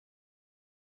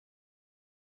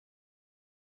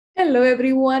Hello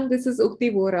everyone, this is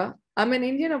Ukti Vora. I'm an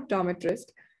Indian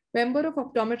optometrist, member of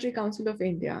Optometry Council of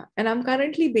India, and I'm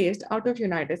currently based out of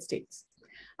United States.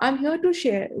 I'm here to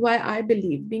share why I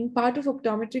believe being part of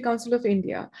Optometry Council of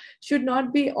India should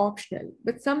not be optional,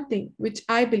 but something which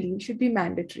I believe should be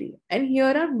mandatory. And here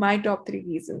are my top 3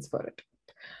 reasons for it.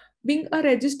 Being a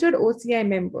registered OCI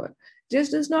member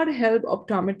just does not help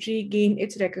optometry gain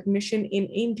its recognition in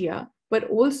India, but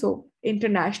also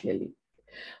internationally.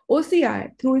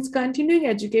 OCI, through its continuing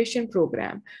education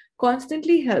program,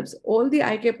 constantly helps all the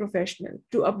eye care professionals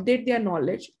to update their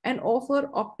knowledge and offer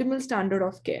optimal standard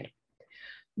of care.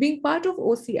 Being part of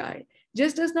OCI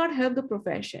just does not help the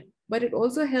profession, but it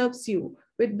also helps you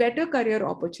with better career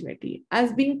opportunity,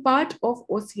 as being part of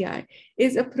OCI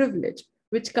is a privilege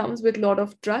which comes with a lot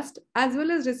of trust as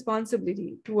well as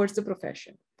responsibility towards the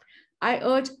profession. I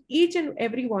urge each and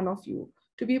every one of you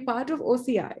to be part of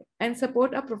OCI and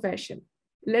support our profession.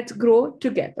 Let's grow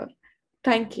together.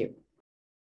 Thank you.